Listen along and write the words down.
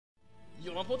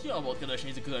napot, jó napot, kedves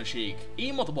nézőközönség!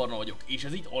 Én Barna vagyok, és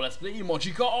ez itt a Let's Play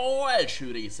Magicka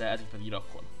első része, ez itt pedig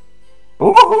rakon.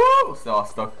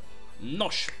 Szevasztok!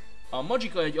 Nos, a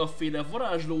Magicka egy afféle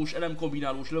varázslós,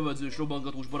 elemkombinálós, lövöldözős,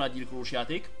 robbangatós, barátgyilkolós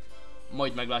játék.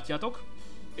 Majd meglátjátok.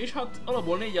 És hát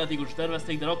alapból 4 játékosot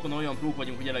tervezték, de akkor olyan prók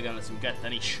vagyunk, hogy elegen leszünk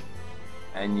ketten is.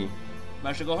 Ennyi.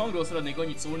 Már csak a hangról szeretnék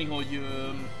annyit szólni, hogy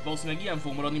valószínűleg ilyen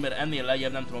fog maradni, mert ennél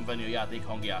lejjebb nem tudom venni a játék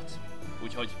hangját.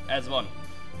 Úgyhogy ez van.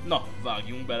 Na,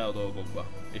 vágjunk bele a dolgokba,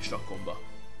 és rakkomba.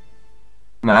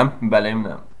 Nem, belém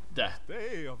nem. De.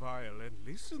 Stay a while and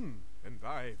listen, and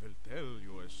I will tell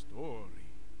you a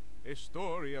story. A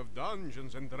story of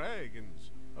dungeons and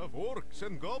dragons, of orcs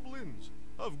and goblins,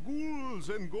 of ghouls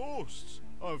and ghosts,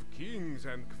 of kings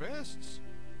and quests,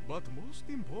 but most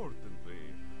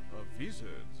importantly, of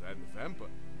wizards and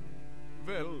vampires.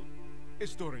 Well, a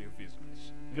story of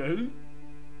wizards.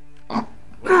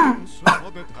 Once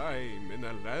upon a time in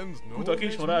a land known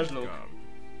as Magyar,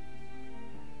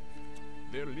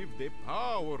 there lived a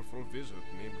powerful wizard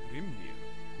named Grimnir,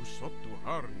 who sought to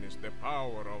harness the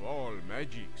power of all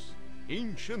magics,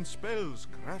 ancient spells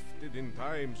crafted in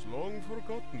times long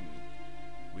forgotten.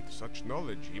 With such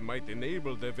knowledge, he might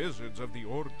enable the wizards of the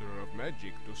Order of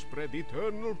Magic to spread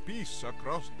eternal peace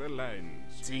across the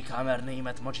lands. C-Kamer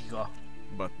német Magicka.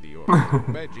 But the Order of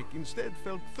Magic instead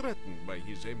felt threatened by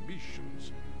his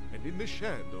ambitions, and in the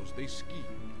shadows they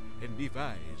schemed and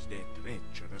devised a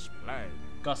treacherous plan.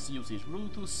 Cassius és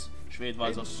Brutus, svéd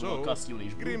változatúval Cassius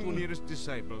és Brutus. Grimnir's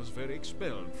disciples were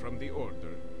expelled from the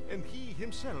Order, and he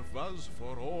himself was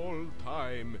for all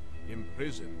time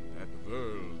imprisoned at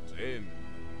World's End.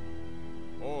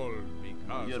 All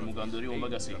because of his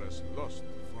dangerous lust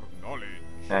for knowledge.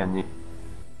 Ennyi.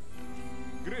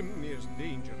 Grimnir's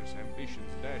dangerous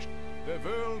ambitions dashed, the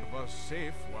world was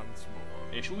safe once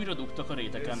more. És újra dugtak a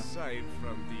réteken. Aside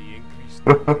from the increased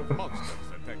number of monsters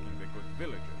attacking the good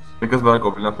villagers. Miközben a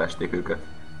goblinok lesték őket.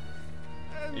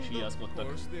 És híjazkodtak.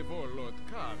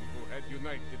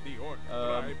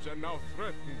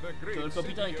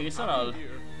 Körkapitány készen áll?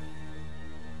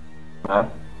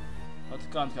 Hát? Hát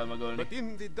Kant kell megölni. But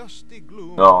in the dusty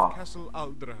gloom of Castle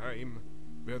Alderheim,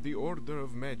 where the Order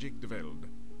of Magic dwelled,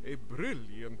 a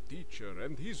brilliant teacher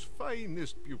and his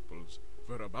finest pupils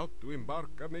were about to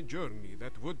embark on a journey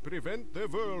that would prevent the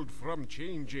world from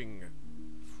changing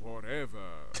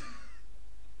forever.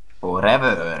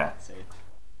 Forever! Szép.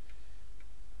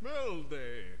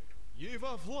 Melde,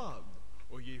 jeva Vlad,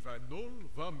 o jeva nol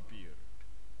vampir,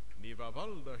 niva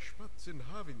valda spatzen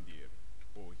havendir,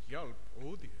 o hjalp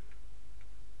odir.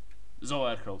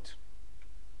 Sauerkraut.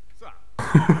 Sa,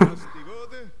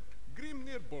 astigode,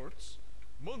 Grimnir borts,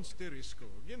 monster i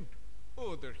skogen,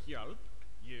 oder hjalp,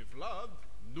 je Vlad,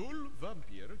 null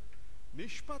vampir, ni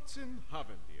spatzen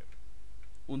havendir.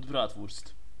 Und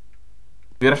Bratwurst.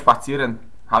 Wir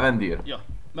spazieren, Havendir. Ja,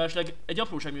 mellesleg egy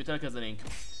apróság, miut elkezdenénk.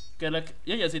 Kérlek,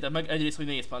 jegyezzétek meg egyrészt, hogy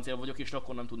nehéz páncél vagyok, és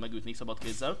akkor nem tud megütni szabad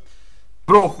kézzel.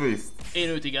 Profist! Én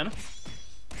őt igen.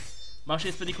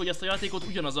 Másrészt pedig, hogy ezt a játékot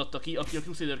ugyanaz adta ki, aki a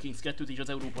Crusader Kings 2-t és az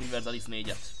Europa Universalis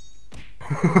 4-et.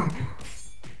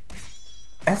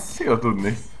 Ezt jó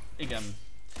tudni. Igen.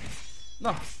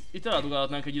 Na, itt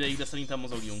eladugálhatnánk egy ideig, de szerintem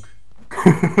mozogjunk.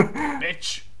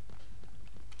 Bitch!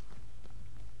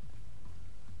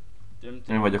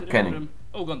 Én vagyok Kenny.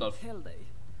 Ó, Gandalf.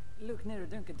 Look near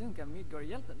Dunka Dunka Midgård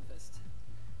Hjältenfest.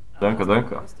 Dunka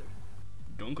Dunka?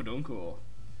 Dunka Dunka.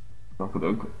 Dunka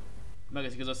Dunka.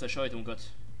 Megeszik az összes sajtunkat.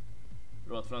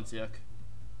 Rohadt franciák.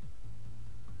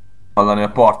 Hallani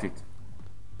a partit.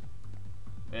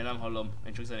 Én nem hallom,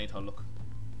 én csak zenét hallok.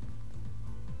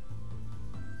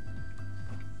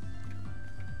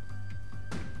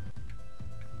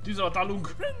 Tűz alatt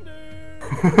állunk!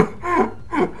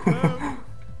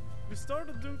 We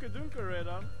started Dunka Dunka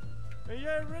redan. And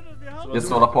yeah, redan vi hade... Ez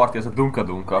van a parti, ez a Dunka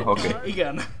Dunka, oké.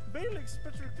 Igen. Belix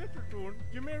Patrick Tettertorn,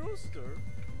 ju mer röster.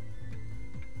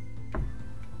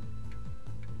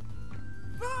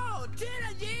 Wow,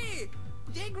 tjena ge!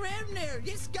 Ge Grimnir,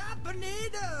 ge skapar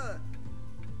neder!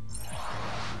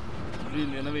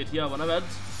 Grimnir nevét hiába neved.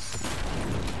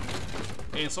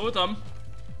 Én szóltam.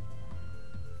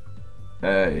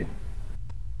 Hey.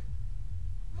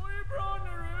 Mår ju bra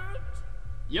när ut.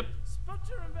 Yep.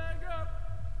 Spatcher en väg upp.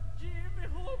 Ge mig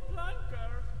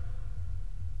hålplankar.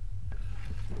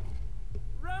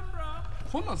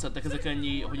 Rembrandt. Honnan szedtek ezek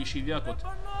ennyi, hogy is hívják ott?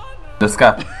 Bananer.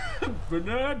 Deszkát?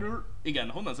 Banana. Igen,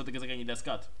 honnan szedtek ezek ennyi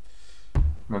deszkát?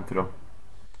 Nem tudom.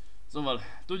 Szóval,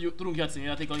 tudunk játszani a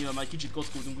játékkal, nyilván már egy kicsit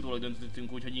kockultunk, utólag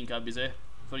döntöttünk, úgyhogy inkább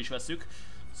fel is vesszük.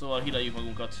 Szóval hileljük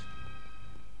magunkat.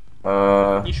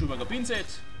 Nyissuk meg a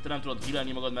pincét, te nem tudod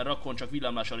hílelni magad, mert rakkon csak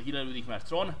villámlással hílelődik, mert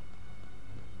Tron.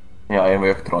 Ja, én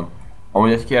vagyok Tron.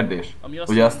 Amúgy egy kérdés.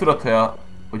 Ugye azt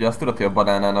tudod, hogy a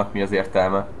banánának mi az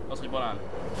értelme? Az, hogy banán.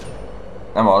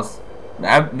 Nem az.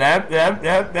 Nem.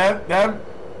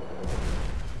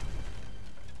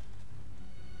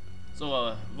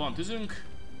 Szóval van tüzünk.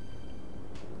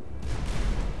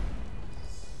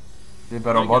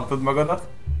 Berobbantod magadat?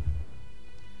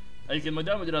 Egyébként majd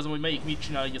elmagyarázom, hogy melyik mit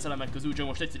csinál így az elemek közül, csak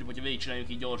most egyszerűbb, hogyha végigcsináljuk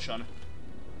így gyorsan.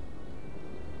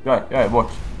 Jaj,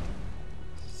 bocs.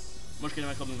 Most kéne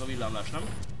megkapnunk a villámlást, nem?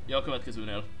 Ja, a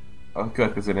következőnél. A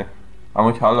következőnél.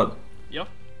 Amúgy hallod? Ja?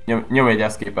 Nyomj egy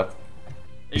eszképet.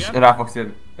 Igen? És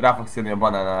rá fogsz jönni a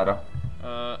banánára.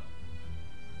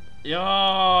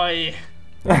 Jaj!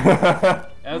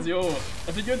 Ez jó!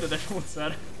 Ez egy öntetes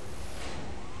módszer.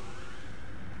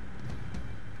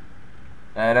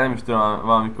 Erre nem is tudom,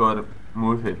 valamikor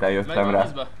múlt héten jöttem Megvan rá.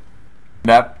 vízbe?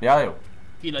 De, ja jó.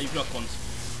 Kínáljük rakont.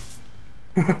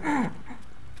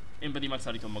 Én pedig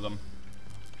megszállítom magam.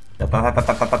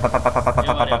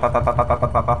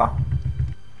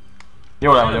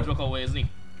 Jól el Nem vagyok. tudok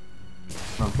ahoézni.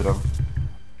 Nem tudom.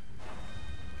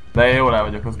 De én jól el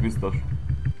vagyok, az biztos.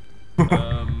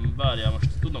 Várjál,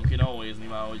 most tudnom kéne ahoézni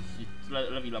már, hogy itt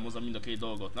levillámozzam mind a két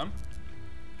dolgot, nem?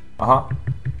 Aha.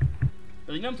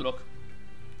 Pedig nem tudok.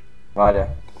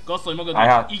 Várjál. Kasszolj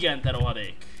magadnak, igen te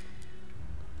rohadék.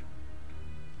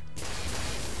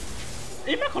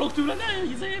 Én meghalok tőle, ne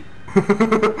izé!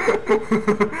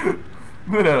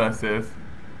 Mire beszélsz?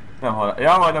 Nem hallom.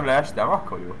 Ja, majdnem leestem,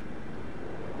 akkor jó.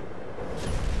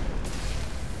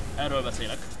 Erről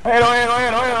beszélek.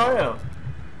 Élo!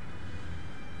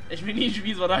 És még nincs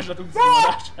vízvarázslatunk,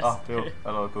 szívarás. Jó,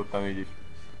 eloltottam így is.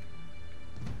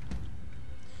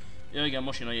 Ja igen,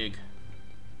 most jön a jég.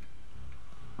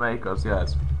 Melyik az?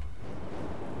 Jelz.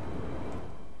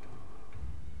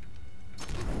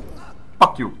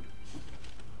 Fuck you!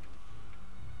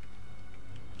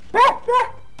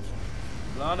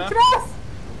 Pláne.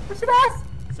 Mi csinálsz?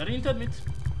 Szerinted mit?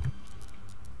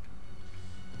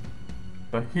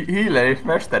 A healer és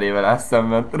mesterével áll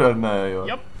szemben, tudod, nagyon jó.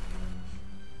 Yep.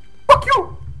 Fuck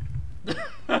you!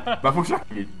 Befussak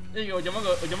így? Igen,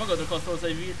 hogyha magadra kasztolsz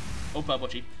egy Hoppá,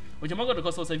 bocsi. Hogyha magadra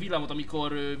kasztolsz egy villámot,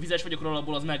 amikor vizes vagy, akkor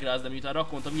alapból az megráz, de miután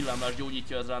rakkont a villámlás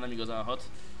gyógyítja, az rá nem igazán hat.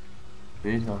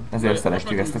 Így van. Ezért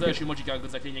szeretjük ezt az a első Magicánk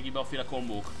ezek lényegében afféle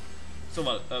kombók.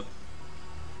 Szóval,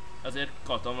 ezért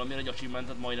kaptam valamire egy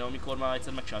achievementet majdnem, amikor már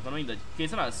egyszer megcsináltam, mindegy.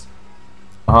 Készen állsz?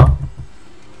 Aha.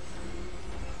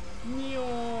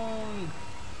 Nyong.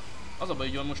 Az a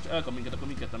baj, hogy most elkap minket, akkor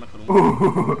mindketten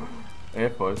meghalunk.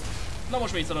 Épp hogy. Na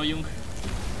most még szaroljunk.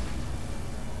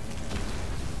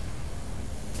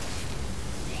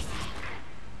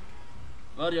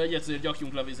 Várja, egyet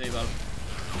gyakjunk le vizével.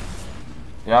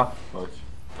 Ja, bocs.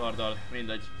 Karddal,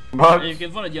 mindegy. Bocs.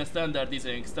 Egyébként van egy ilyen standard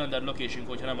izénk, standard location,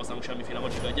 hogyha nem használunk semmiféle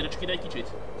Magicka. Gyere csak ide egy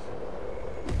kicsit.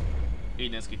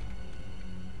 Így néz ki.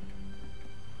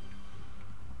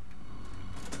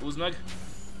 Húzd meg.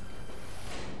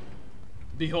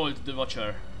 Behold the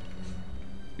Watcher.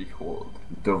 Behold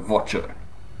the Watcher.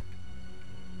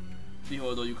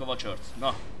 Beholdoljuk a Watchert.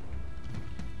 Na.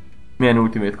 Milyen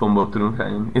ultimate kombót tudunk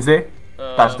rájönni? Izé?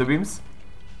 Touch the beams?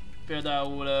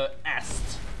 Például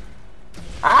ezt.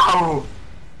 Áú!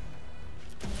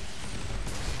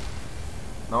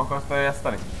 Nem akarsz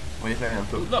fejleszteni? Vagy te nem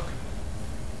tudsz? Tudlak?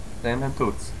 Szerintem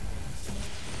tudsz.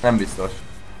 Nem biztos.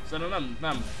 Szerintem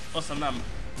nem. Azt hiszem nem.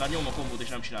 Bár nyom a kombót és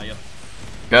nem csinálja.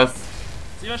 Kösz!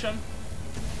 Szívesen.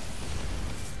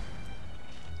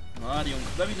 Várjunk,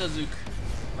 bevizezzük.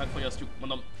 Megfagyasztjuk,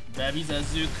 mondom,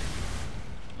 bevizezzük.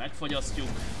 Megfagyasztjuk.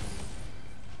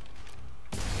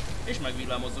 És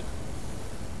megvillámozzuk.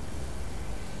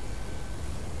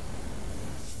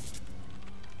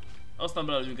 Aztán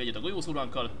belelünk egyet a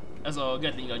golyószóránkkal. Ez a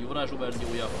Gatling ágyú varázsló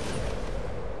verziója.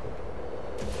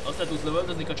 Azt te tudsz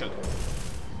lövöldözni, kacsag?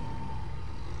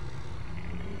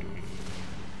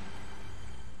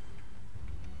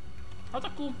 Hát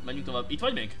akkor menjünk tovább. Itt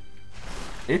vagy még?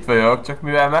 Itt vagyok, csak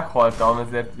mivel meghaltam,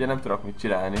 ezért ugye nem tudok mit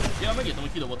csinálni. Ja, megértem,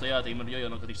 hogy kidobott a játék, mert ugye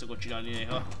olyanokat is szokott csinálni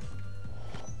néha.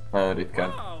 Nagyon ritkán.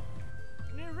 Wow!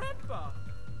 Ni rappa!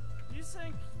 Du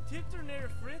sank titter ner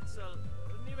Fritzl.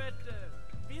 Ni vet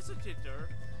visititter.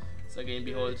 Szegény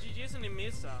Behold. GG's ni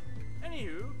missa.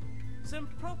 Anywho, sen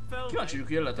propfell. Kíváncsi vagyok,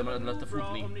 hogy életem előtt lett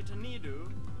futni.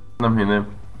 Nem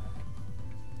hinném.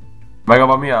 Meg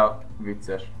abban mi a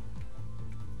vicces?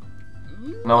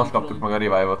 Na most kaptuk meg a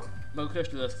revive-ot. Meg a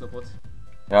Crash Desktopot.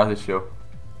 Ja, az is jó.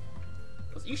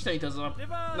 Az istenit ez a...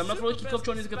 Nem lehet valahogy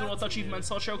kikapcsolni ezeket a achievement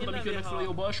szarságokat, amik jönnek fel a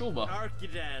jobb alsóba?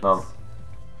 Nem.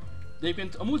 De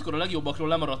egyébként a múltkor a legjobbakról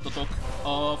lemaradtatok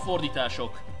a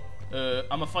fordítások.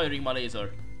 I'm a firing my laser.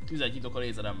 Tüzet nyitok a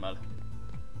lézeremmel.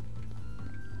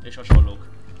 és hasonlók.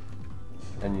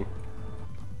 Ennyi.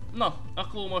 Na,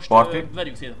 akkor most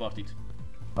verjünk szét a partit.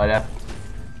 Várjál.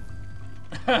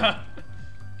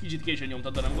 Kicsit későn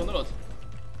nyomtad, de nem gondolod?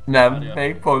 Nem, Várjál.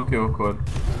 még pont jókor.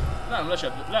 Nem,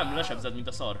 lesebzed, mint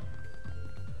a szar.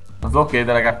 Az oké,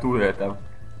 de legalább túléltem.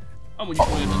 Amúgy is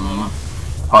túlélted volna.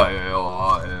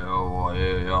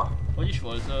 Hajjajajajajajajaj. Hogy is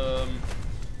volt?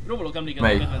 Próbálok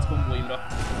emlékezni a kedvenc kombóimra.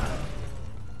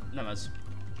 Nem ez.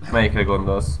 Melyikre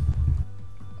gondolsz?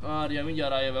 Várjál,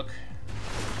 mindjárt rájövök.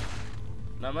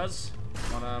 Nem ez,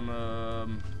 hanem...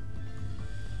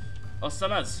 azt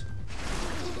hiszem ez.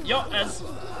 Ja, ez!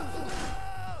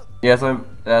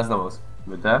 Ez nem az.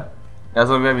 De? Ez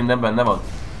amivel minden benne van?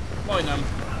 Majdnem.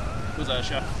 Közel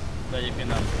se. De egyébként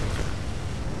nem.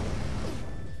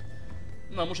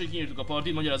 Na most, hogy kinyitjuk a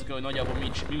partit, magyarázzuk el, hogy nagyjából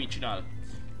mi mit csinál.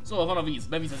 Szóval van a víz,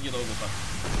 bevizezi a dolgokat.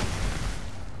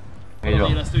 Van az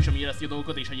élesztő is, ami éleszti a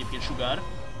dolgokat, és egyébként sugár.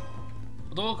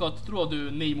 A dolgokat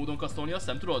tudod 4 módon kasztolni, azt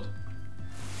hiszem, tudod?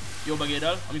 Jobb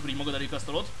egérrel, amikor így magad elé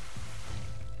kasztolod.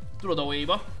 Tudod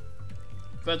AOE-ba.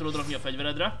 Fel tudod rakni a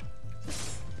fegyveredre.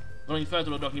 Valamint fel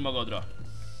tudod rakni magadra.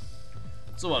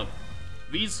 Szóval,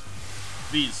 víz,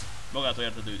 víz, magától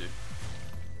értetődő.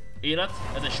 Élet,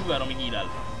 ez egy sugár, ami hílel.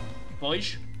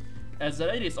 Pajzs, ezzel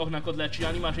egyrészt aknákat lehet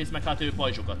csinálni, másrészt meg hát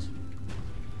pajzsokat.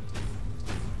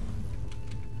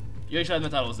 Ja, és lehet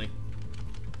metálozni.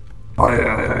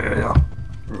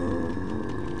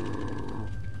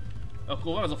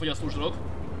 Akkor van ez a fogyasztós dolog.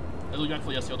 Ez úgy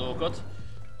megfogyasztja a dolgokat.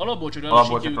 Alapból csak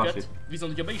lelassítja őket,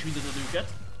 viszont hogyha be is vizezed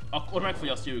őket, akkor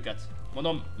megfogyasztja őket.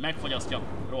 Mondom, megfogyasztja,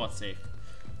 rohadt szék.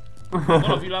 Van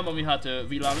a villám, ami hát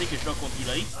villámlik és rakon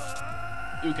hílei.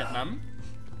 Őket nem.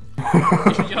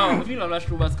 És hogyha a villámlást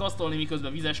próbálsz kasztolni,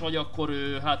 miközben vizes vagy, akkor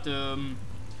hát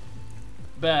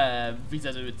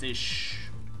bevizeződsz és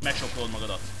megsokkolod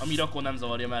magadat. Ami rakon nem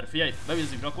zavarja, mert figyelj,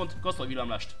 bevizezzük rakont, kasztolj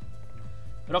villámlást.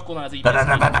 Rakonnál ez így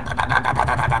lesz.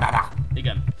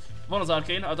 Igen. Van az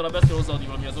Arcane, általában ezt kell hozzáadni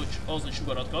valami az, hogy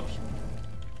sugarat kapj.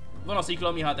 Van a szikla,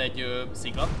 ami hát egy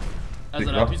szikla.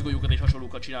 Ezzel lehet tűzgolyókat és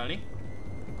hasonlókat csinálni.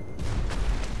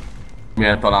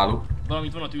 Milyen találó?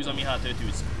 Valamint van a tűz, ami hát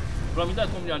tűz. Valamint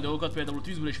lehet kombinálni dolgokat, például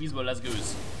tűzből és vízből lesz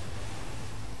gőz.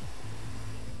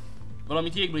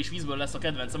 Valamint jégből és vízből lesz a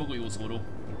kedvencem, a golyószóró.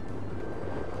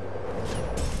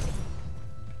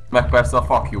 Meg persze a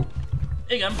fuck you.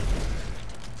 Igen.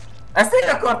 Ezt én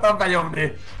akartam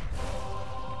benyomni!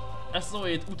 Ezt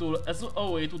az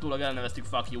AOE-t utólag elneveztük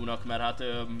fuck you-nak, mert hát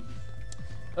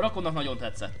Rakonnak nagyon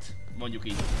tetszett, mondjuk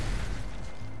így.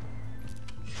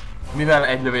 Mivel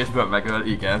egy lövésből megöl,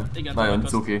 igen. Nagyon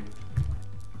cuki.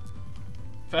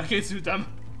 Felkészültem.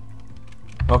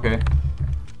 Oké.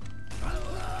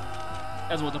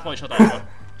 Ez volt a pajzs hatása.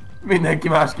 Mindenki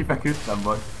más kifeküdt, nem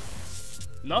baj.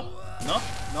 Na.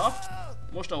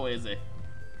 Most AOE-zé.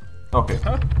 Oké.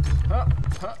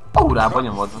 Aurába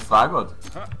nyomod, azt vágod?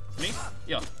 Mi?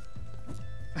 Ja.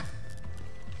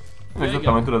 Én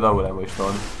tudtam, hogy tudod aurába is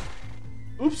tolni.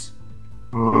 Ups!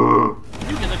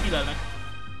 Mondjuk ezek kilelnek.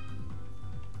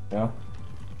 Ja.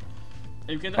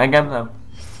 Egyébként... Engem nem.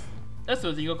 Ez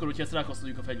történik akkor, hogyha ezt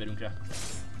rákasztoljuk a fegyverünkre.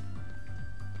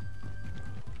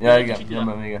 Ja igen, nyom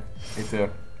be még egy. Itt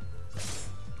vagyok.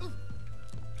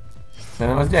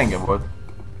 Szerintem az gyenge volt.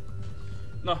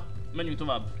 Na, menjünk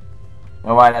tovább.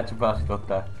 Na várjál, csak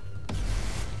belasítottál.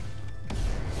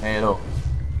 Hello.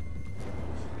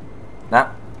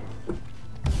 Na.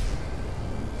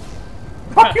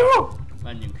 Fuck you!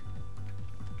 Menjünk.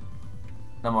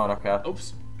 Nem arra kell. Ups,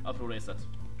 apró részlet.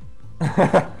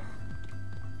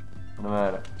 Nem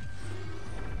erre.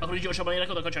 Akkor is gyorsabban érek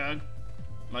oda, kacsag.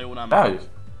 Na jó, nem. Dehogy is.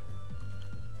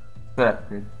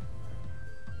 Szeretnéd.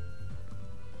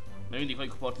 Még mindig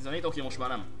hagyjuk a partizánét, oké, most már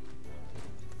nem.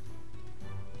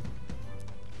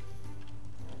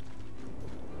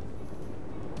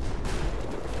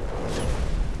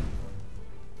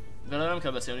 Vele nem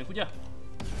kell beszélnünk, ugye?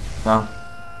 Nem.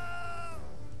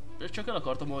 Csak el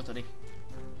akartam oltani.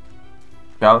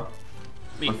 Kell?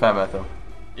 Mi? Hogy felvettem.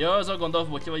 Ja, az a Gandalf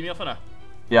botja, vagy mi a fene?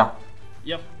 Ja.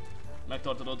 Ja.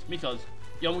 Megtartod. Mit ad?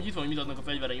 Ja, amúgy itt van, hogy mit adnak a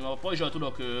fegyvereim. A pajzsal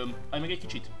tudok, állj meg egy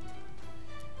kicsit.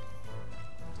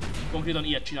 Konkrétan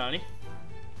ilyet csinálni.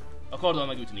 A karddal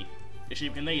megütni. És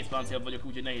egyébként nehéz páncél vagyok,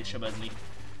 úgyhogy nehéz sebezni.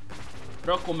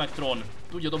 Rakon meg Tron.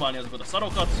 Tudja dobálni azokat a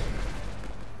szarokat.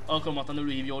 Alkalmatlan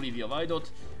előhívja Olivia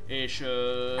Wilde-ot. És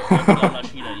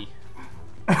elfogadás hírei.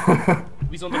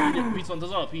 Viszont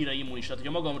az alap hírei immunis, tehát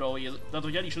hogyha magamra, tehát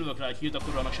hogyha el is lövök rá egy hírt,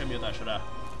 akkor annak semmi hatása rá.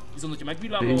 Viszont hogyha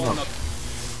megvillámló vannak,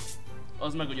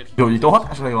 az meg ugye Gyógyító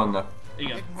hatásai vannak?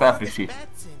 Igen. Felfrissít.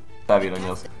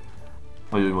 Felvillanyoz.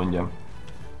 Hogy úgy mondjam.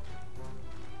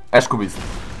 Eskubiz.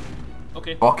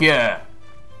 Oké. Fuck yeah!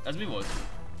 Ez mi volt?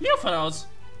 Mi a fene az?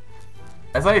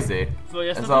 Ez a izé.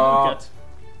 Följesztetted őket?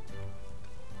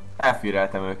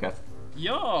 Elfíreltem őket.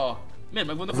 Ja! Miért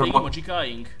megvannak régi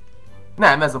Magickáink?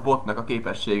 Nem, ez a botnak a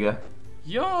képessége.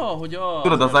 Ja, hogy a...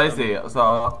 Tudod, az a izé, az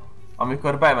a...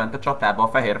 Amikor bement a csatába a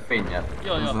fehér fénnyel.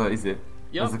 Ja, ja. Az a izé.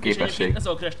 Ja, ez a képesség. Ez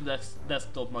a Crash to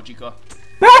Desktop Magicka.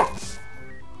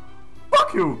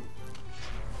 Fuck you!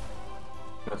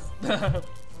 Kösz.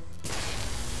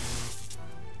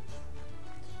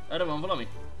 Erre van valami?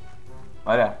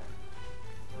 Várjál.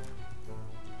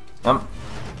 Nem.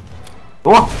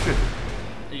 Oh, shit!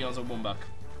 Igen, azok bombák.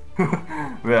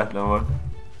 Véletlen volt.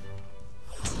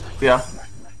 Szia!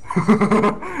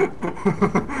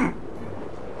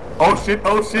 Oh shit,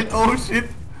 oh shit, oh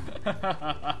shit!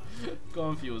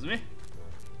 Confuse mi?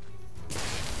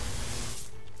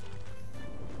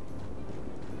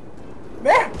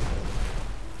 Ne!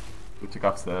 Úgy csak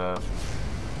kapsz...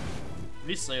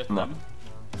 Visszajöttem.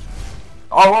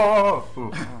 Oh!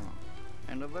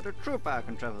 And a better trooper I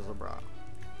can travel abroad.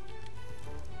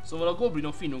 Szóval a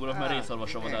goblinok finnugorok már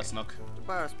részalvasra vadásznak.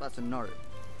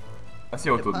 Ezt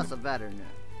jól tudni.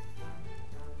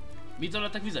 Mitől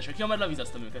lettek vizesek? Ja, mert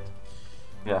levizeztem őket.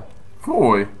 Ja.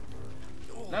 Fúj!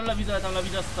 Nem levizeltem,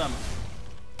 levizeztem.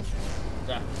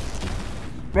 De.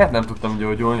 Miért nem tudtam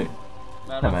gyógyulni?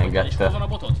 Mert nem engedte. És hol van a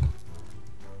botod?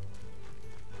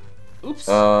 Ups!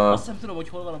 Azt hiszem tudom, hogy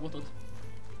hol van a botod.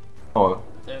 Hol?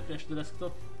 Crash to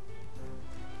Desktop.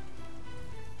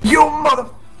 You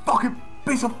motherfucking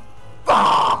piece of...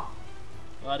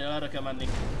 Várjál, erre kell menni.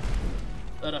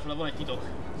 Errefele van egy titok.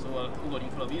 Szóval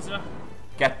ugorjunk fel a vízre.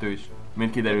 Kettő is,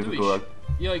 mint kiderült utólag.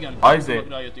 Ja igen, Azért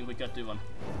rájöttünk, hogy kettő van.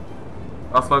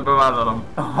 Azt majd bevállalom,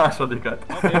 a másodikat.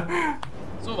 Okay.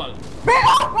 Szóval...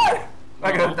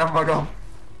 Megöltem magam.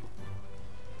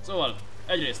 Szóval,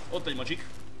 egyrészt ott egy Magic.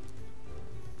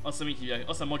 Azt hiszem így hívják, azt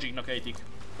hiszem Magicnak ejtik.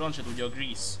 Franc se tudja, a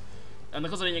Grease.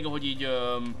 Ennek az a lényege, hogy így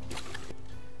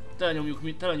telenyomjuk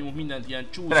mindent ilyen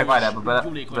csúszós,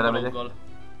 gyúlékony dologgal.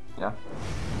 Ja.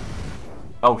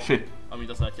 Oh shit. Amint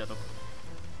azt látjátok.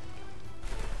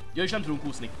 Ja, és nem tudunk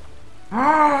úszni.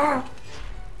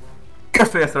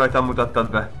 Köszönöm, ezt rajtam mutattad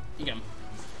be. Igen.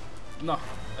 Na,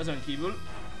 ezen kívül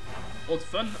ott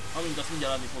fönn, amint azt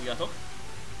mindjárt látni fogjátok,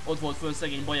 ott volt fönn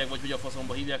szegény Bajeg, vagy hogy a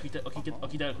faszomba hívják,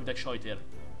 akit elküldtek sajtér.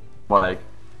 Bajeg.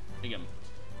 Igen.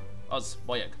 Az,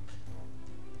 Bajeg.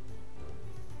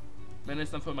 Miért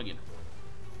néztem föl megint?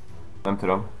 Nem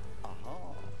tudom.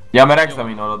 Ja, mert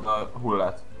examinálod a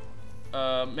hullát.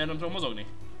 Miért nem tudom mozogni?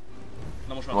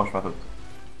 Na most már. Most már tud.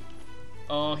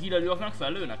 A hílelőaknak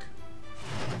fellőnek?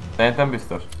 Szerintem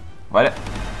biztos. Várj.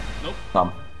 Nope.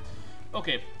 Nem.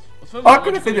 Oké.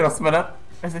 Akkor ez egy rossz menet.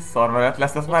 Ez egy szar menet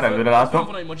lesz, ezt már előre látom.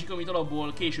 Van egy Magicka, amit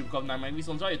alapból később kapnánk meg,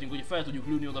 viszont rájöttünk, hogy fel tudjuk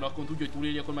lőni oda, akkor tudja, hogy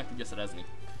túlélni, akkor meg tudja szerezni.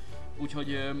 Úgyhogy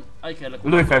I kell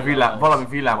lőj fel valami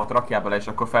villámot rakjál bele, és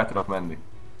akkor fel tudok menni.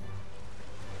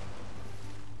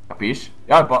 Kapis?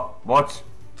 Jaj, bocs!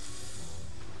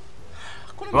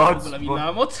 Akkor nem rakok bele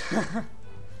villámot.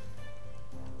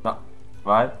 Na,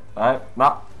 várj,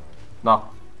 na.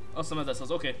 Azt hiszem ez lesz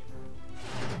az, oké.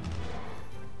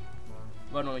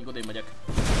 Várnom, hogy odébb megyek.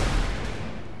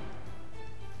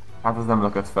 Hát az nem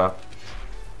lökött fel.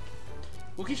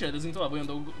 Akkor kísérletezünk tovább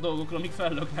olyan dolgokra, amik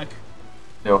fellöknek.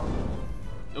 Jó.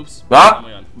 Ups, nem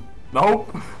olyan.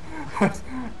 Nope.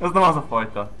 Ez nem az a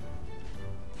fajta.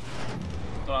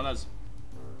 Talán ez.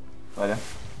 Várja.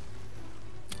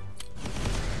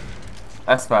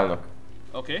 Ez fellök.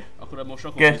 Oké, akkor ebben most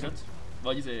rakok vizet.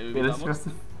 Vagy izé villámot.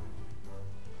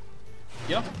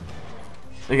 Ja?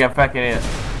 Igen, fel kéne érni.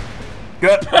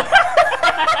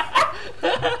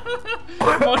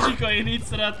 Magicka, én így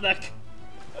szeretlek.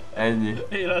 Ennyi.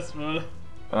 Élesz föl.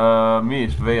 Mi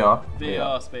is? VA?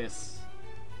 VA Space.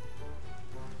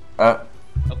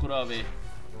 Akkor a V.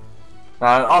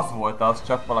 Az volt az,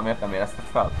 csak valamiért nem érezted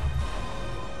fel.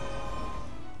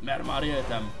 Mert már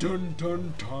éltem. Tun.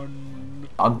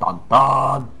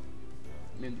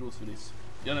 Mint Bruce Willis.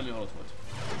 Ja, nem, ő halott volt.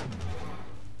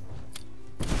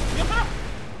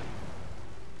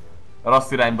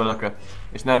 Rossz irányba lökött.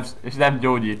 És nem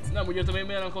gyógyít. Nem úgy értem, én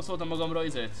miért nem koszoltam magamra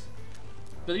izét.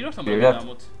 Pedig raktam be a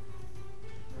villámot.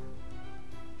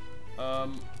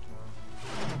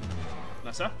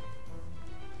 Nesze?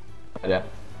 Várjál.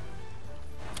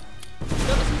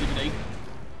 Nem leszünk egy ideig.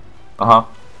 Aha.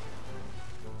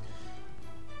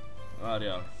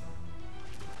 Várjál.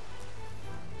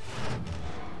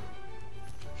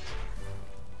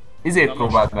 Izét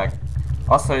próbáld meg.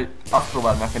 Azt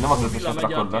próbáld meg, hogy nem az összeset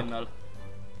rakod be.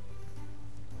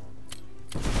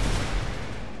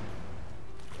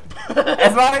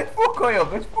 Ez már egy fokkal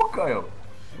jobb,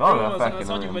 Na, olyan fel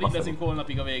kéne mert így leszünk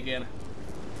holnapig a végén.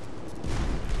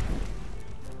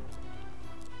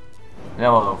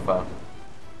 Nem adom fel.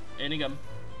 Én igen.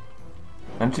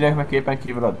 Nem csinálják meg képen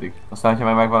kívül addig? Aztán,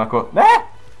 ha megvan, akkor... Ne!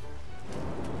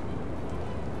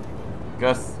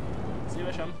 Kösz.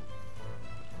 Szívesen.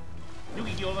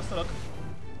 Nyugi, kiolvasztalak.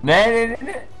 Ne.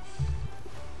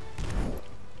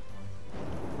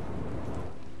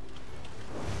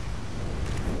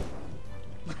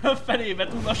 Felébe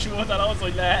túl lassú voltál ahhoz,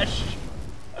 hogy lehess.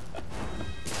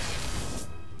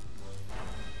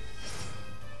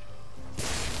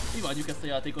 Imádjuk ezt a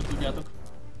játékot, tudjátok.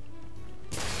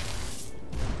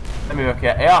 Nem jövök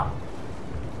el. Ja!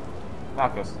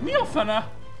 Elkösz. Mi a fene?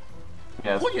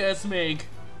 Ez. Hogy ez még?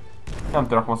 Nem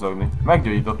tudok mozogni.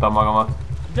 Meggyógyítottam magamat.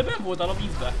 De benn voltál a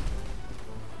vízbe.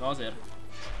 Na azért.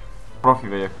 Profi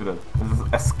vagyok, tudod.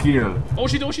 Ez skill.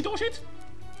 Ósít!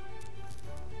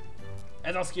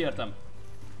 Ez azt kiértem.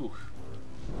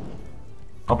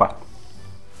 Hoppá.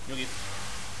 Nyugi.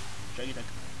 Segítek.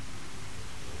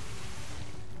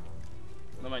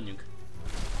 Na menjünk.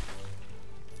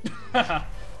 Haha.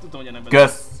 Tudtam, hogy ennek benne.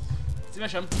 Kösz.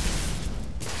 Szívesen.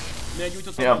 Miért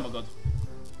gyújtottad Ja. el magad?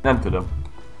 Nem tudom.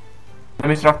 Nem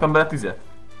is raktam bele tüzet?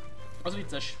 Az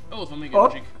vicces. Ott van még egy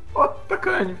másik. Ott a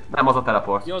könyv. Nem, az a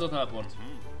teleport. Ja, az a teleport.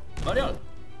 Várjál?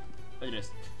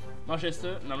 Egyrészt. Másrészt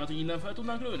nem lehet, hogy innen fel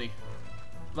tudnánk lőni?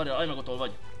 Várjál, állj meg ott, ahol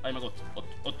vagy. Állj meg ott.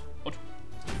 Ott.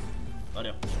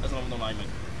 Várjál, ezen mondom, állj meg.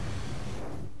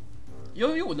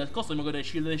 Jó, de kaszolj magadra egy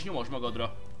shieldet és nyomos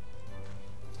magadra.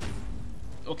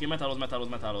 Oké,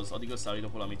 metáloz, addig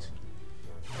összeállítok valamit.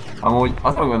 Amúgy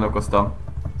azon gondolkoztam,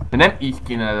 hogy nem így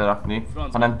kéne lerakni,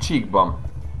 hanem csíkban.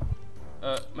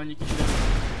 Menjünk kicsit.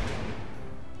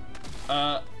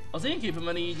 Az én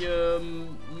képemben így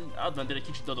átmentél egy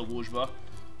kicsit dadogósba.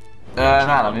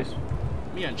 Nálam is.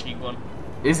 Milyen csíkban?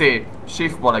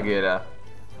 Shift balegérrel.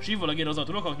 Shift-val azzal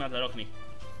tudok aknát lerakni.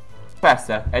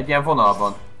 Persze, egy ilyen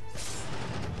vonalban.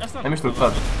 Ezt Nem is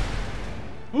tudtad.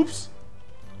 Ups!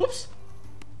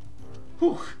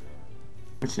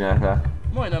 Mit csináltál?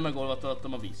 Majdnem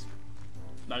megolvadtattam a víz.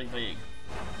 Mármint a jég.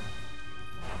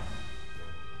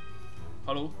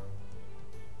 Haló?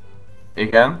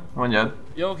 Igen, mondjad.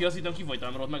 Ja, oké, azt hittem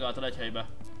kifolytál, mert ott megálltál egy helybe.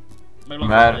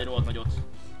 Meglakkoltál egy rohadt nagyot.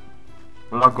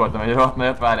 Lakkoltam egy rohadt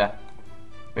nagyot, várjál.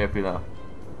 Fél pillanat.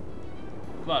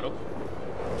 Várok.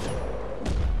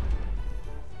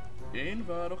 Én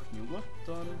várok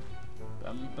nyugodtan.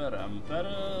 Pemperem.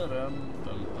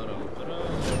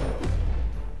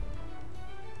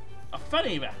 A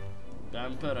fenébe!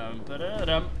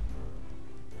 Pemperem.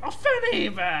 A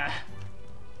fenébe!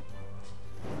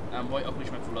 Nem baj, akkor is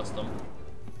megfullasztom.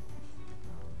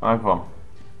 Megvan.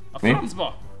 A Mi?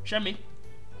 francba! Semmi.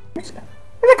 Mit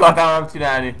akartál velem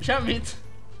csinálni? Semmit.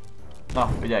 Na,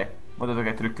 figyelj. Mutatok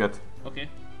egy trükköt. Oké.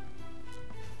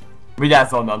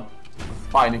 Vigyázz onnan.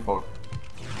 Fájni fog.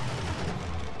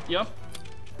 Ja,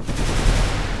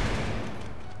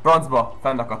 Francba,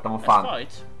 fennakadtam a ez fán.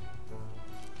 fajt.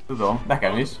 Tudom,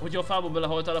 nekem is. Hogyha a fába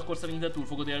belehaltál, akkor szerinted túl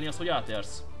fogod élni azt, hogy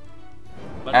átérsz.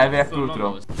 Elvileg túl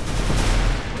tudom.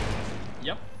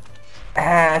 Ja.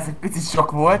 Ez egy picit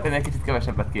sok volt, ennél kicsit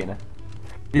kevesebbet kéne.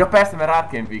 Ja persze, mert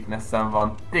Arcane Weakness-em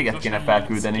van. Téged kéne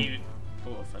felküldeni.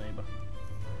 Hol a fenébe.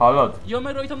 Hallod? Ja,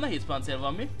 mert rajtam nehéz páncél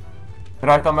van, mi?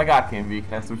 Rajtam meg Arcane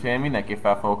Weakness, úgyhogy én mindenképp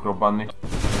fel fogok robbanni.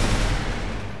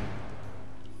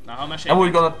 Na, ha mesélj. Nem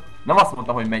úgy gondolt, nem azt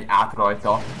mondtam, hogy megy át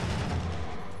rajta.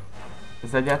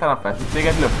 Ez egyáltalán fel tud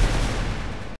téged lökni?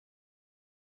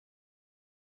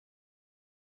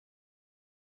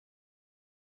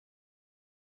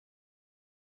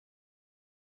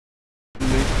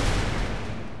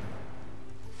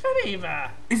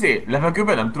 Fenébe!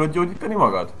 Levegőben nem tudod gyógyítani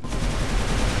magad?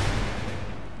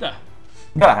 De.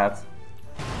 De lehet.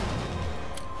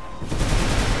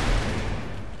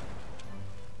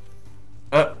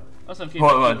 Azt hiszem Hol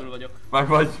képen vagy? kívül vagyok. Meg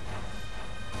vagy.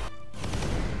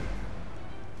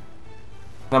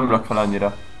 Nem ülök fel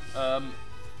annyira.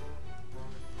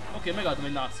 Oké, megálltam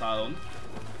egy nátszálon.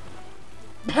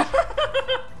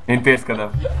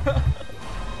 Intézkedem.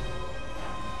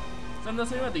 Szerintem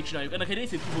azt, hogy meddig csináljuk? Ennek egy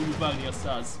részét ki fogjuk vágni a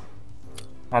 100.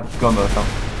 Hát gondoltam.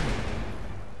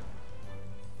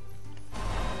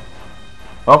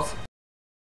 Ops.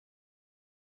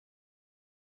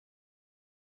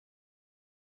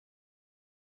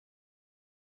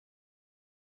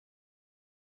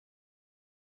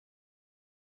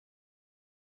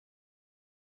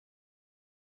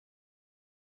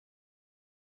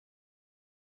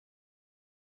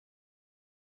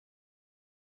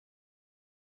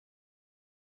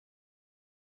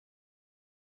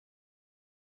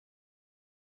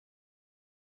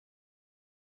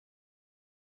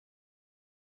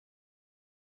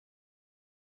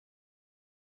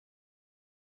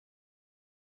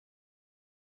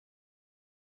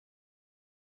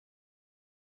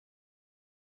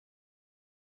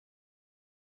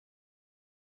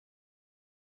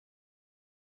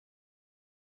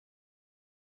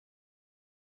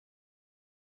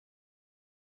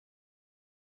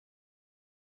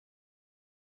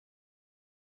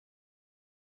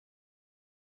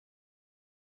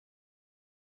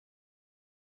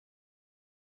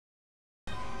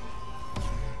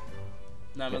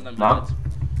 Nem, ez nem Na? lehet.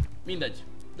 Mindegy.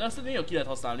 De azt néha ki lehet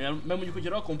használni, mert mondjuk, hogyha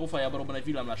rakon pofájába robban egy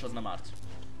villámlás, az nem árt.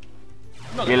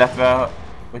 Na, Illetve,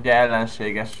 ugye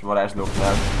ellenséges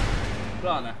varázslóknál.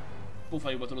 pláne.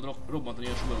 Pofájukba tudod robbantani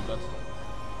a sugarukat.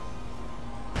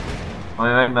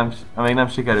 Ami nem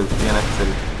sikerült, ilyen egyszerű.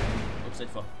 Ops, egy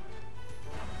fa.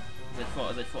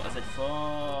 Ez egy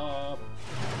fa.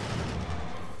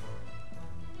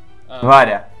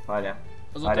 Várjál.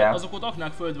 Azok ott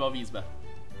aknák földbe a vízbe.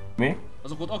 Mi?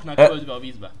 Azok ott aknák földbe a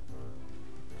vízbe.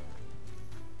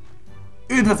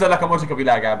 Üdvözöllek a Magicka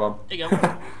világában! Igen.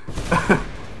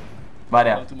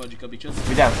 Várjál. Welcome to Magicka, bitches.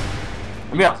 Vigyázz!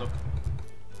 Mi a? Azok?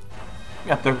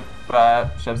 Mi a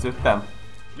tökbe sebződtem?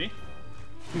 Mi?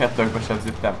 Mi a tökbe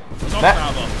sebződtem? Az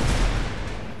aknába.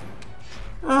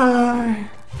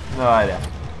 Na várjál.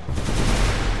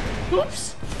 Ups!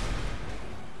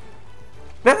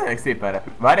 De ez elég szépen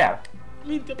repül. Várjál?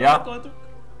 Mindket Ja. akartuk.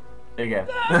 Igen.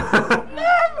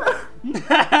 Nem!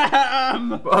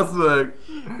 Basz meg!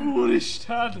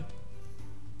 Úristen!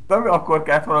 Nem akkor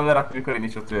kellett volna lerakni, mikor én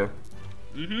is ott vagyok.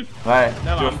 Várj,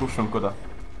 Nem gyors ám. fussunk oda.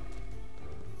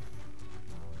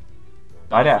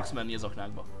 De Várjál? fogsz menni az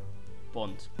aknákba.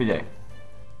 Pont. Figyelj.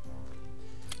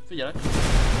 Figyelek.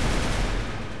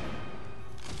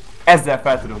 Ezzel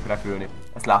fel tudunk repülni.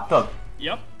 Ezt láttad?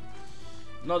 Ja.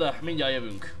 Na de, mindjárt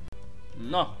jövünk.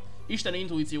 Na, isteni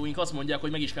intuícióink azt mondják,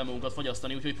 hogy meg is kell magunkat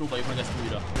fagyasztani, úgyhogy próbáljuk meg ezt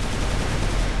újra.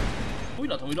 Úgy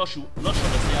látom, hogy lassan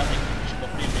lesz a játék, és a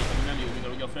frame rate, ami nem jó,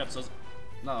 mivel ugye a fraps az...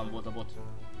 Nálam volt a bot.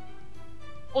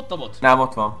 Ott a bot! Nem,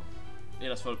 ott van.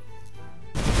 Érezd föl.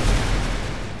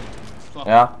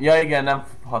 Ja igen, nem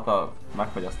hat a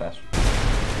megfagyasztás.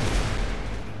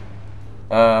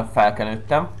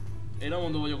 Felkenődtem. Én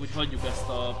amondó vagyok, hogy hagyjuk ezt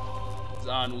az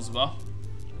ánuszba.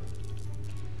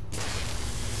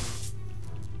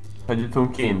 Hogy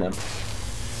jutunk ki innen.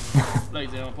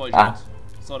 Leizélem a pajzsot.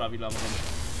 Szarrá villámozom.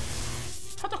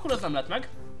 Hát akkor ez nem lett meg.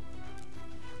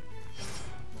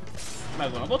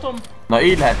 Megvan a botom. Na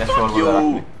így lehet ezt sorba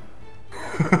lerakni.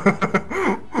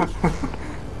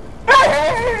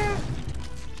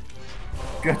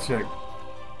 Köcsög.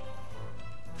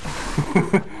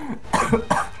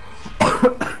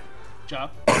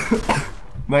 Csáp.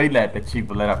 Na így lehet egy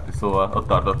csíkba lerakni, szóval ott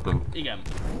tartottunk. Igen.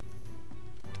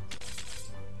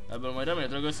 Ebből majd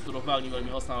remélhetőleg össze tudok vágni valami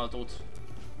használatot.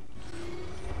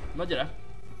 Na gyere!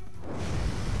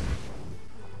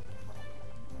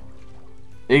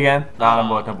 Igen, nálam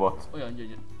volt a bot. Olyan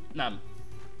gyönyörű. Nem.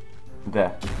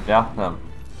 De. Ja, nem.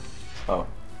 Oh.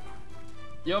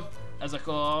 Ja, ezek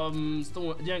a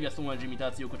gyenge Stone Age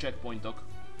imitációk, a checkpointok.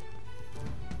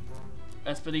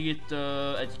 Ez pedig itt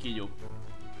egy kígyó.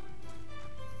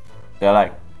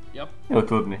 Tényleg? Ja. Jó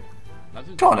tudni.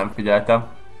 Látod? Soha nem figyeltem.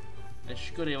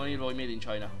 És köré van írva, hogy Made in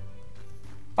China.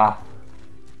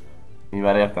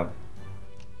 Mivel értem?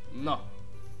 Na.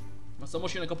 Aztán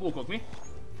most jönnek a pókok, mi?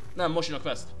 Nem, most jön a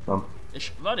quest. Nem.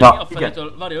 És várj, Na, mi a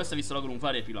felétől, várj, össze-vissza ragolunk,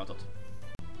 várj egy pillanatot.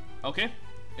 Oké,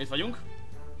 itt vagyunk.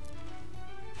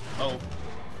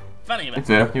 Fenébe! Itt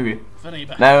vagyok, nyugi.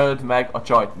 Fenébe! Ne öld meg a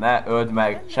csajt, ne öld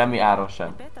meg, semmi áron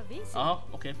sem. Aha,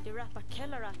 oké.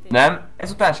 Nem,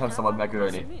 ezután sem szabad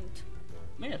megölni.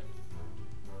 Miért?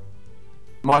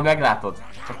 Majd meglátod,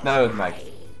 csak ne öld meg.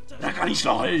 Rakan is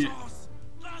lol!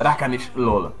 Rakan is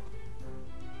lol.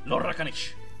 Lol rakan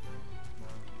is!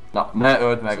 Na, ne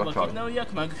öld meg a Szóval csajt. ne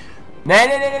öljek meg! Ne!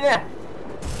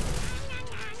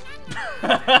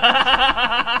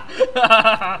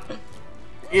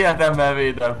 Életemben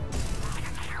védem.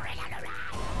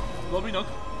 Goblinak!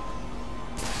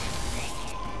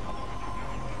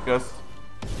 Kösz.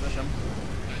 Szívesen.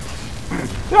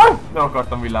 Jaj, nem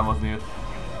akartam villámozni őt.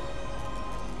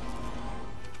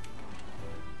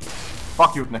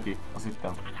 Fuck you neki, azt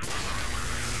hittem.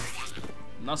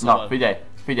 Na szóval. Na,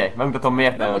 figyelj, megmutatom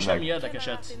miért ne Nem öld most semmi meg.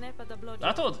 érdekeset.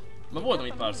 Látod? Ma voltam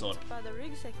itt párszor.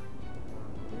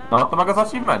 Na, adta meg az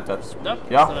achievementet? De?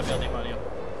 Ja. Szerepjáték Mária.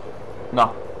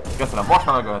 Na, köszönöm, most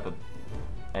már megölheted.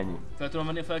 Ennyi. Fel tudom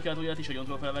venni a felkeltőját is, hogy onnan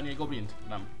tudok felvenni egy goblint?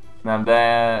 Nem. Nem, de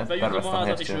Bejutom a terveztem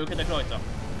házat és helyesen. fölkedek rajta?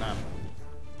 Nem.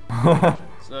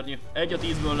 Szörnyű. 1 a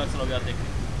 10-ből legszalabb játék.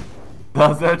 De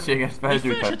a zöldséget És fel se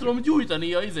felgyújthatjuk. tudom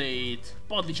gyújtani a izéit,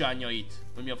 padlicsányait.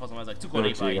 Vagy mi a faszom ezek,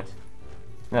 cukorrépáit.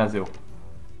 Ez jó.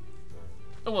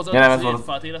 Jó, az Ja, nem, ez az volt-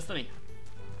 fát érezteni?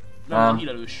 Nem, Nem. a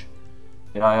hílelős.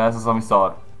 Ja, ez az, ami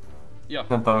szar. Ja,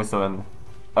 Nem tudom visszavenni.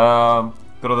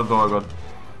 Tudod a dolgot.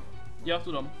 ja,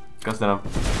 tudom. Köszönöm.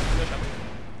 Szívesen.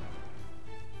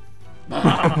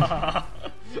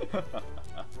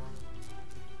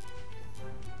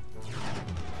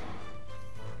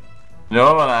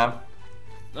 Jól van ám.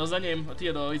 De az enyém, a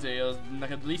tiéd a izé, az,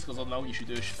 neked a diszkozod már úgyis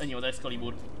ütős. Ennyi az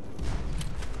Excalibur.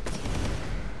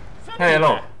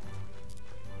 Hello!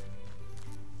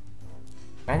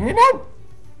 Menj innen!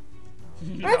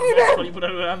 Nem, Excalibur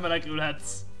elől nem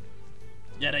menekülhetsz.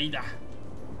 Gyere ide!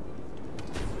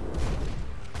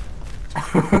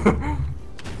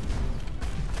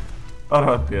 Arra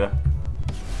hadd tőle.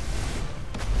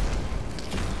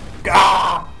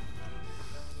 Gáááá!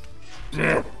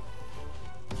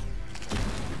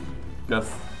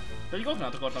 Kösz. Pedig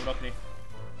aknát akartam rakni.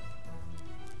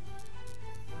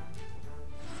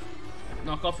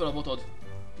 Na, kap fel a botod.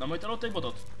 Nem hagytál ott egy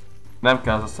botot? Nem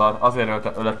kell az a szar, azért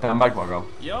ölettem meg magam.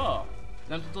 Ja!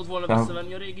 Nem tudod volna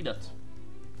visszavenni a régidet?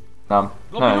 Nem,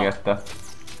 Goblinok? nem engedte.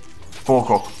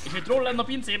 Pókok. És egy troll lenne a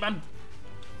pincében?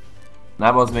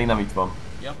 Nem, az még nem itt van.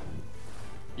 Ja.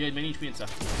 Jöjj, még nincs pince.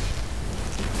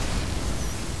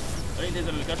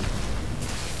 Elintézem őket.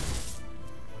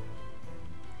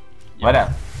 Ja.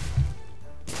 Várjál!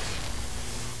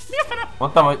 Mi a fene?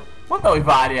 Mondtam, hogy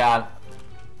várjál!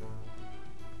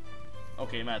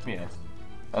 Oké, mehet. Mi ez?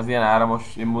 Ez ilyen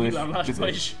áramos, immunis... Villámlásba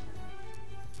is.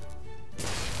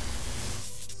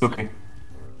 Szuki.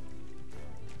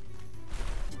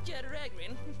 Get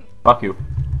Regmin. Fuck you.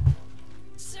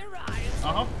 Sarai,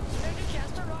 Aha. and you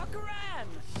cast a rock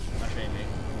around. Mesélj még.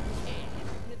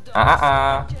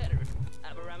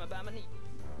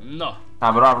 Na.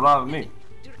 Mi?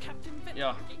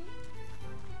 Ja.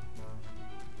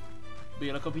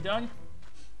 Béla kapitány.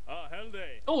 Ah,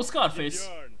 Hellday. Ó, Scarface.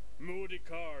 Björn, Moody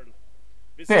Carl.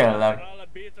 Vi Tényleg. ser alla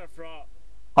bitar fra...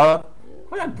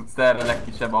 Hogyan tudsz erre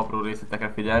legkisebb apró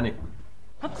részletekre figyelni?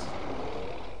 Hát...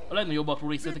 A legnagyobb apró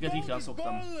részleteket ritkán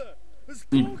szoktam.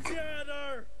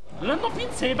 Lenne a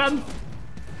pincében!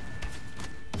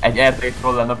 Egy erdei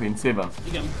troll lenne a pincében?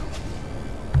 Igen.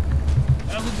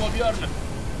 Elhúzból Björn!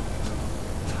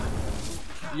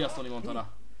 Viasztani Montana.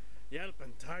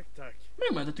 Hjälpen, tack.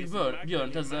 Megmentettük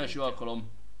Björnt, ez az első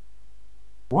alkalom.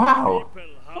 Wow!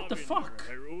 What the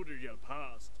fuck?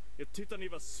 Jag tittar ni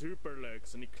var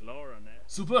superlegs och ni klarar det.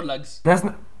 Superlegs?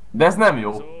 De ez nem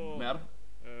jó. Så, Mert?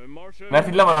 Marshall, Mert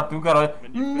így lemaradtunk arra, hogy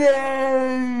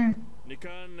NEJ! ni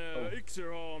kan yxor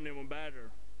ha om ni mår better.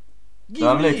 De Gimli!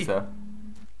 emlékszel?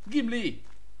 Gimli!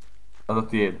 Az a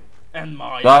tiéd. And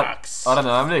my De axe! arra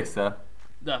nem emlékszel?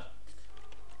 De.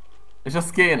 És az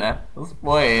kéne. Az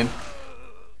poén.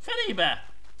 Fenébe!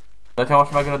 De ha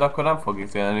most megölöd, akkor nem fog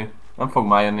izélni. Nem fog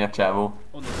már jönni a csávó.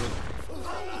 Onnan jön.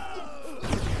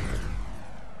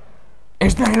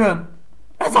 És de jön!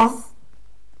 Ez az!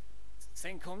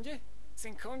 Sen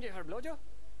kom je, hör blodjo?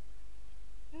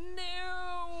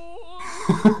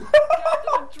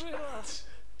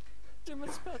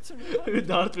 Ő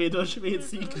Darth Vader svéd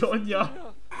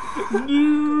szinkronja.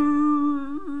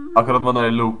 Akarod mondani,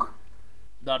 hogy Luke?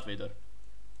 Darth Vader.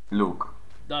 Luke.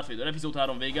 Darth Vader, epizód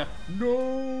 3 vége. No!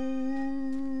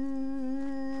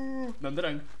 Nem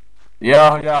dereng? Ja,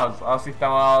 hogy az. Azt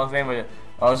hittem az én vagy...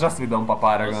 A Just Whedon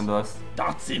papára gondolsz.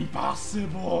 That's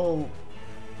impossible!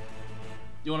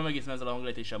 Jó, nem egészen ezzel a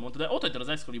hanglejtéssel mondta, de ott hagytad az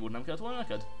Excalibur, nem kellett volna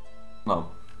neked? Nem.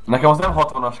 Nekem az nem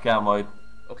 60-as kell majd.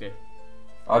 Oké.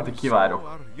 Addig kivárok. So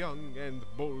our young and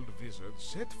bold wizards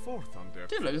set forth on their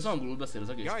Tényleg, ez angolul beszél az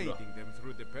egész fura. guiding them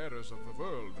through the perils of the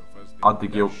world as the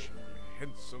Addig jó.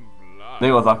 handsome blood. De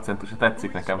jó az akcentusa, tetszik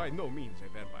Who is nekem. by no means a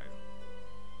vampire.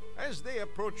 As they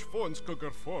approached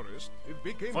Fonskugger Forest, it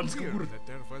became Fonskugger. clear that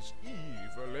there was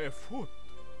evil afoot.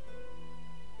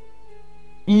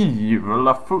 Evil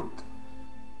a foot.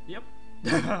 Yep.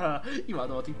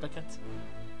 Imádom a tippeket.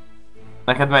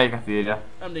 Neked melyiket írja?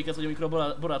 Emlékezz, hogy amikor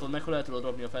a barátod meghal, el tudod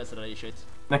dobni a felszerelését.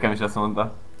 Nekem is ezt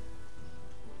mondta.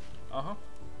 Aha.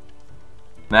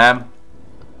 Nem.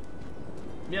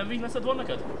 Milyen weaknessed van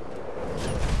neked?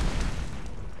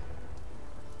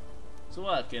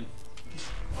 Szóval elkén.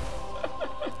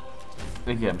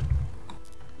 Igen.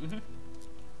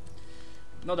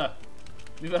 Na de,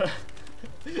 mivel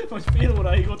hogy fél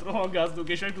óráig ott rohangáztunk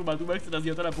és megpróbáltuk megszerezni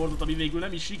a teleportot, ami végül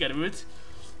nem is sikerült,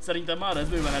 szerintem már ez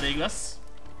bőven elég lesz.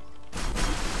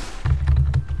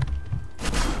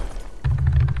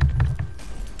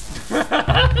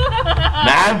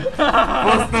 Nem!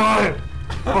 Posztolj!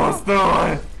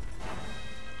 Posztolj!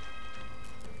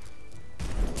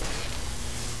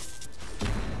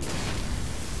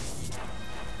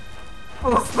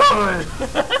 Posztolj!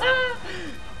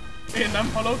 Én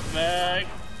nem halok meg!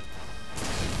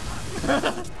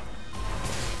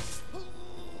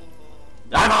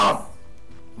 Nem az!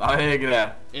 Na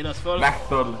végre! Én ezt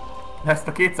Megtörl. Ezt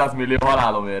a 200 millió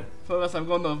halálomért. fölveszem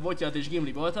gondolom Botját és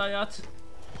Gimli baltáját.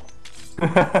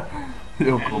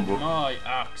 Jó kombó. My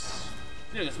axe.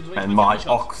 Tényleg ezt tudod, And my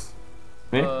axe.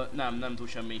 Mi? Nem tud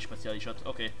semmi speciálisat.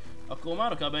 Oké. Akkor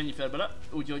már kb. Ennyi fér bele.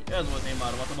 Úgyhogy ez volt én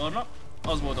már a Matabarna.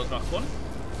 Az volt ott Rakon.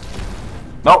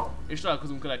 És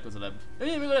találkozunk a legközelebb.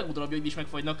 Én még a legutóbbiak is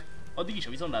megfagynak. Addig is a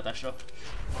viszontlátásra.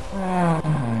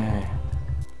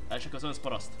 El se köszönsz,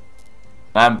 paraszt.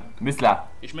 Nem, viszlát.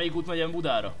 És melyik út megy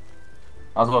Budára?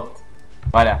 Az ott.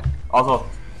 Várjál, az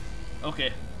ott.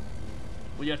 Oké.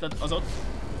 Úgy érted, az ott?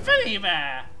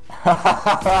 Felébe!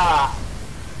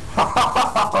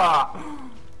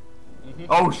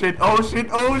 Oh shit, oh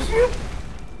shit, oh shit!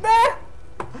 Ne!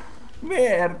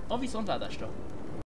 Miért? A viszontlátásra.